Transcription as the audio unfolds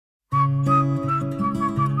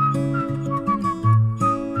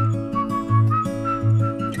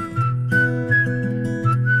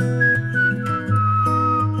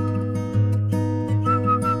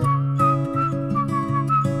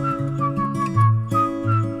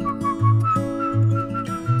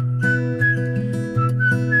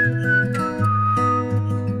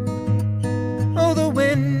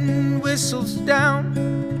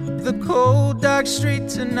dark street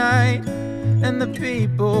tonight, and the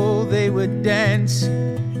people, they were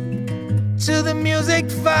dancing to the music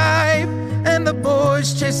vibe. And the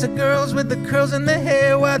boys chase the girls with the curls in their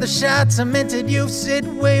hair, while the shy, tormented youth sit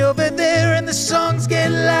way over there. And the songs get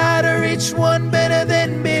louder, each one better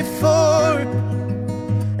than before.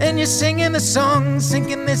 And you're singing the songs,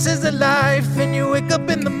 thinking this is the life. And you wake up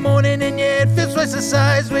in the morning and your head feels twice the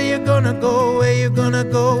size. Where you gonna go, where you gonna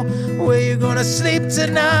go, where you gonna sleep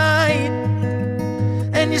tonight?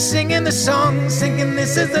 And you're singing the songs, thinking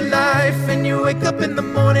this is the life. And you wake up in the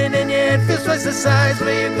morning and your head feels twice the size.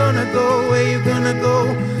 Where you gonna go, where you gonna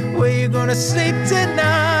go, where you gonna sleep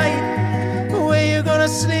tonight? Where you gonna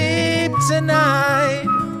sleep tonight?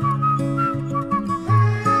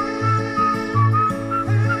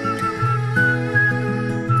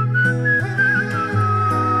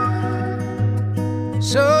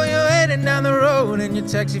 So you're heading down the road in your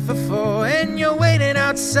taxi for 4, and you're waiting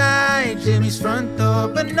outside Jimmy's front door,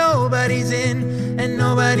 but nobody's in and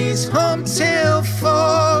nobody's home till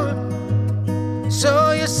 4.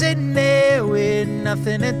 So you're sitting there with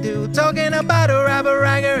nothing to do, talking about a robber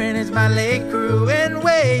Riger and his ballet crew, and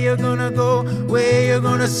where you're gonna go, where you're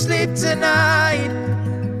gonna sleep tonight.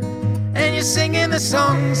 And you're singing the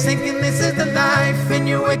songs, thinking this is the life. And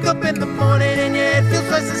you wake up in the morning and your head feels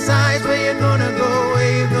twice the size. Where you gonna go,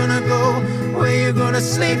 where you gonna go, where you gonna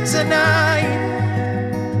sleep tonight?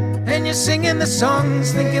 And you're singing the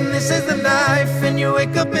songs, thinking this is the life. And you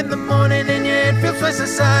wake up in the morning and your head feels twice the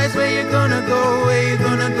size. Where you gonna go, where you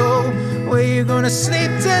gonna go, where you gonna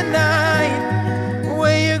sleep tonight?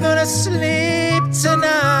 Where you gonna sleep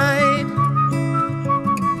tonight?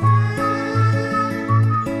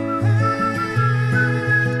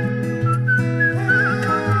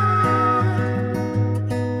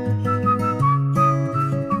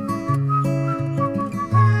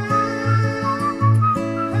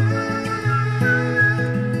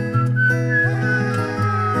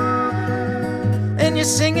 You're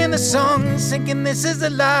singing the songs, thinking this is the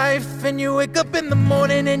life. And you wake up in the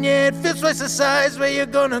morning and your head feels twice the size. Where you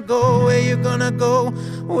gonna go, where you gonna go,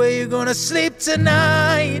 where you gonna sleep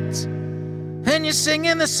tonight? And you're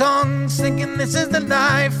singing the songs, thinking this is the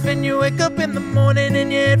life. And you wake up in the morning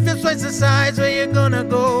and your head feels twice the size. Where you gonna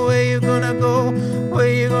go, where you gonna go,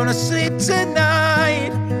 where you gonna sleep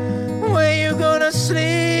tonight? Where you gonna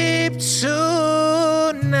sleep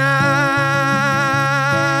tonight?